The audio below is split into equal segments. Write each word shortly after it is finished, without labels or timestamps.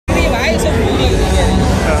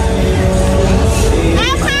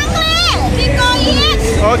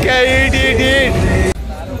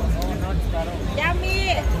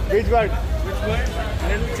bird? Which bird?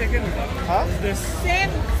 Little chicken. Huh? This.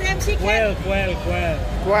 Same chicken. Quail. Quail.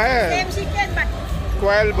 Same chicken but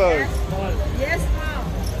Quail bird. Small. yes small.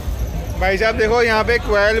 भाई साहब देखो यहाँ पे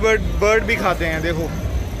quail bird भी खाते हैं, देखो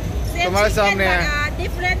Same तुम्हारे chicken, सामने but, है।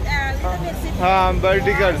 different little bit different. हाँ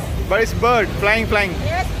vertical, but it's bird flying.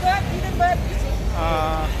 Yes, bird, little bird.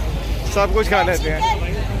 सब कुछ खा Same लेते हैं,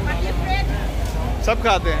 chicken, but different. सब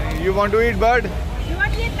खाते हैं। You want to eat bird? You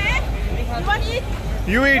want eat, man? You want eat?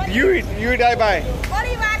 You eat I bye.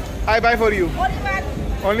 Only one. I bye for you. Only one.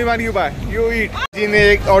 Only one you bye, you eat. जी ने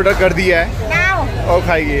एक order कर दिया है Now. और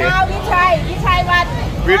खाएगी। Now we try one.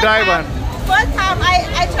 We First try time- one. First time I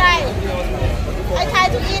try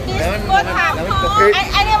to eat this. First time.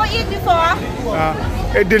 I never eat before.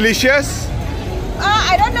 It's delicious.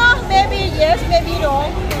 I don't know. Maybe yes, maybe no.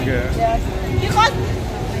 Okay. Yes. Because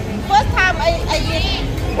first time I eat.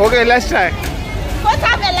 Okay, let's try. First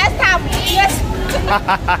time and last time. Yes.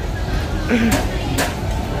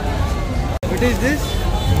 What is this?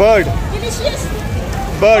 Bird. Delicious.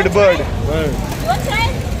 Bird. You want try?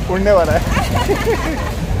 उड़ने वाला है।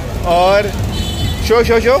 और show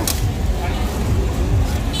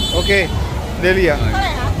okay ले लिया।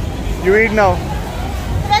 You eat now.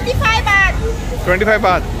 25 baht. 25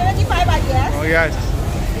 baht। 25 baht, yes. Oh yes.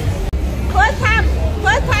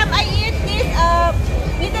 First time I eat this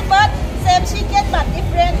little bird, same chicken but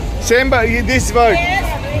different. Same bird. This bird. Yes,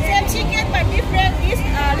 same chicken but different. This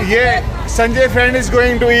little Yeah. bird. Sanjay friend is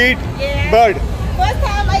going to eat Yes. bird. First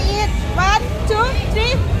time I eat 1, 2,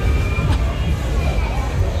 3.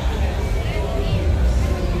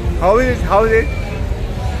 How is it?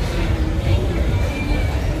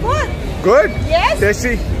 Good. Good. Yes.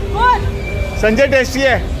 Tasty. Good. Sanjay tasty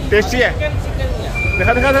है।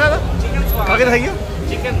 दिखा खा के दिखाइए।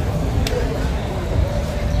 Chicken.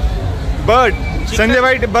 Bird. Sanjay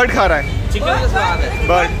भाई bird खा रहा है। Chicken का स्वाद है।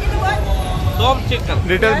 Bird. Soft chicken.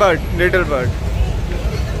 Little bird.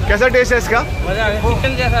 कैसा टेस्ट है इसका? मजा आ गया।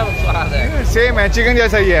 Chicken जैसा स्वाद है। सेम है, चिकन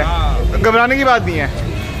जैसा ही है। हाँ। घबराने की बात नहीं है।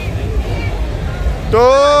 तो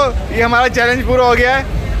ये हमारा चैलेंज पूरा हो गया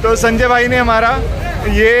है। तो संजय भाई ने हमारा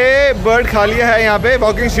ये बर्ड खा लिया है यहाँ पे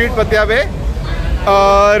वॉकिंग स्ट्रीट पत्तिया पे,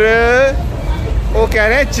 और वो कह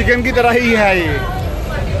रहे हैं चिकन की तरह ही है ये।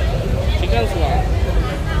 Chicken स्वाद।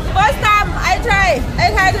 First time I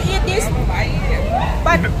try to eat this,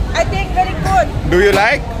 but I think very good. Do you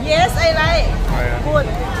like? Yes, I like. Good.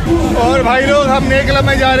 और भाई लोग हम नए क्लब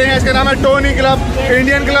में जा रहे हैं, इसका नाम है टोनी क्लब,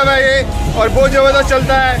 इंडियन क्लब है ये, और बहुत ज़बरदस्त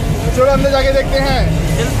चलता है। चलो अंदर जाके देखते हैं।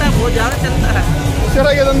 चलता है, बहुत ज़्यादा चलता है। चलो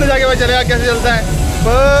ये अंदर जाके पता चलेगा कैसे चलता है,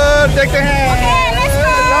 पर देखते हैं। Okay, let's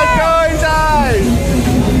go. Let's go inside.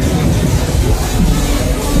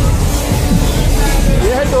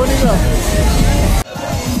 ये है टोनी क्लब।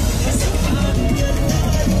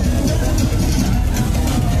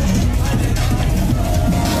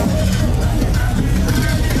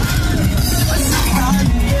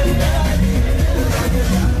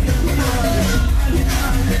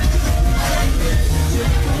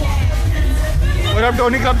 और अब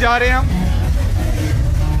टोनी क्लब जा रहे हैं हम।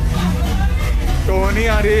 Tony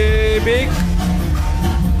Arabic.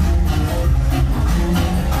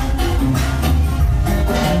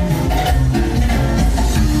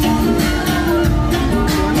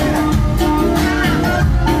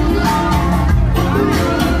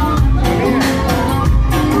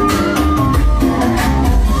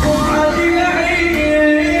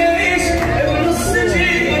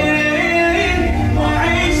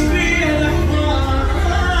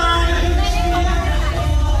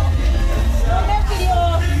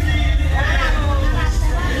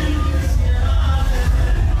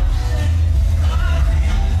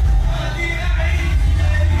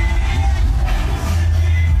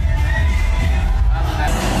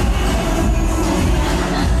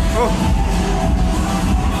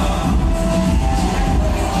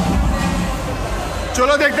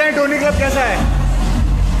 चलो देखते हैं टोनी क्लब कैसा है।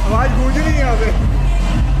 आवाज गूंज रही है यहाँ पे।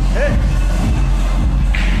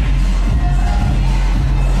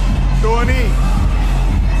 टोनी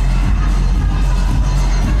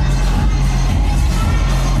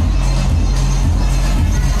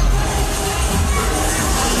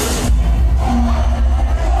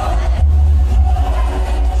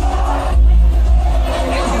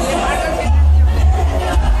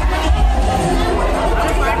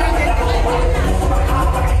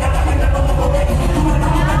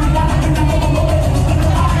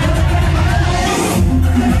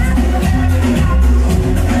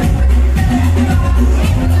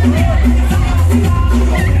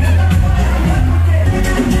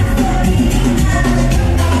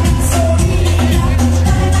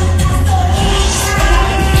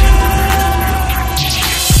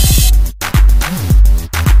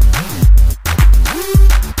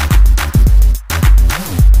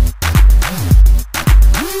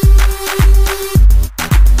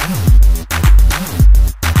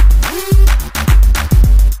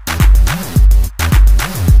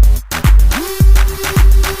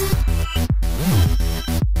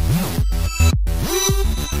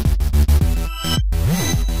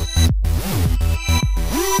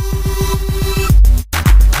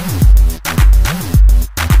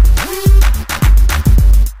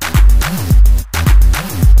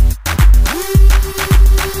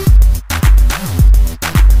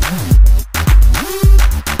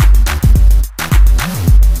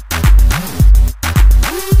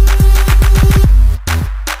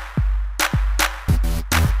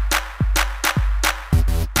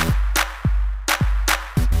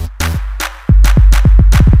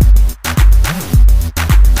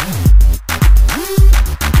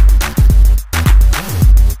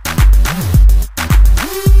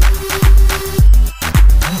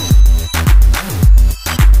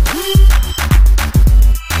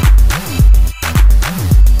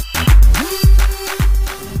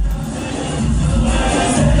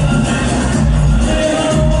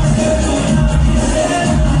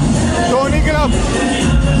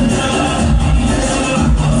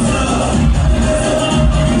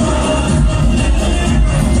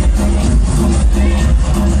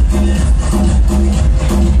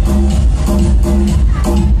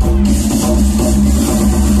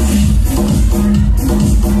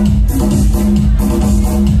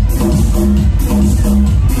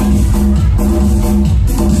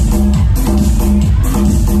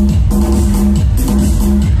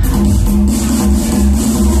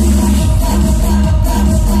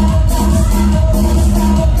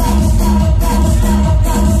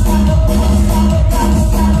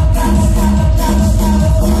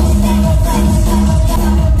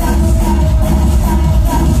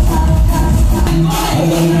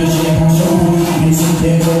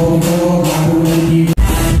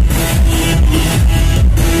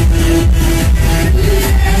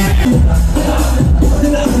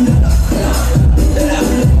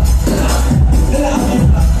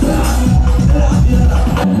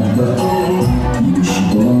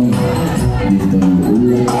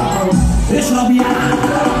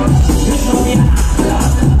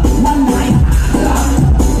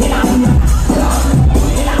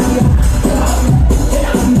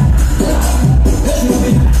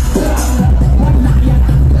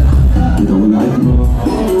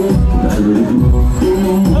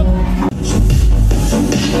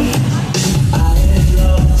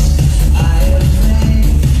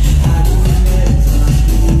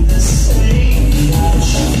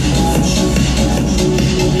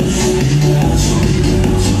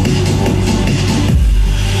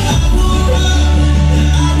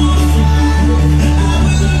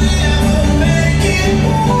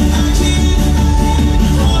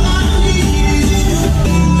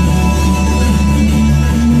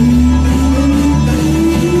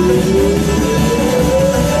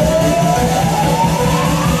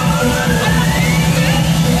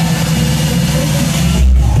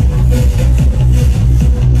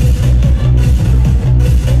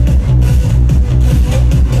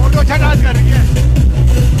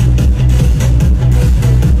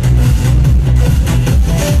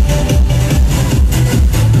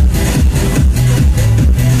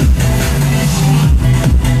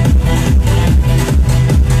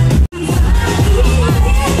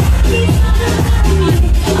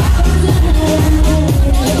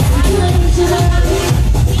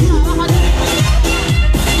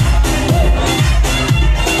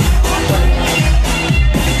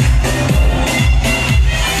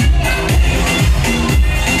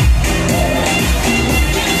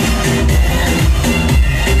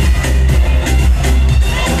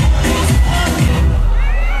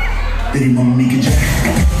तेरी मम्मी की जय।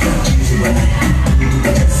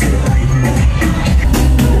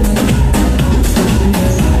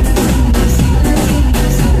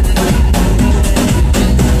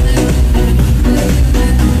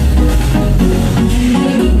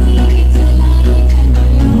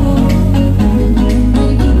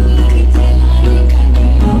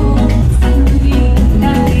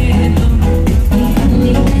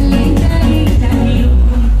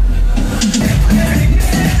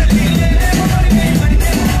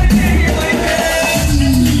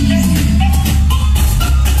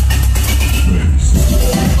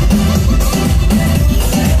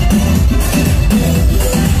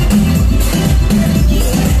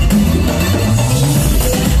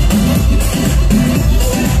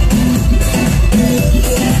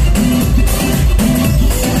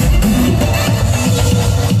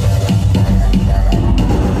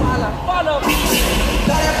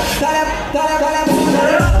 Follow.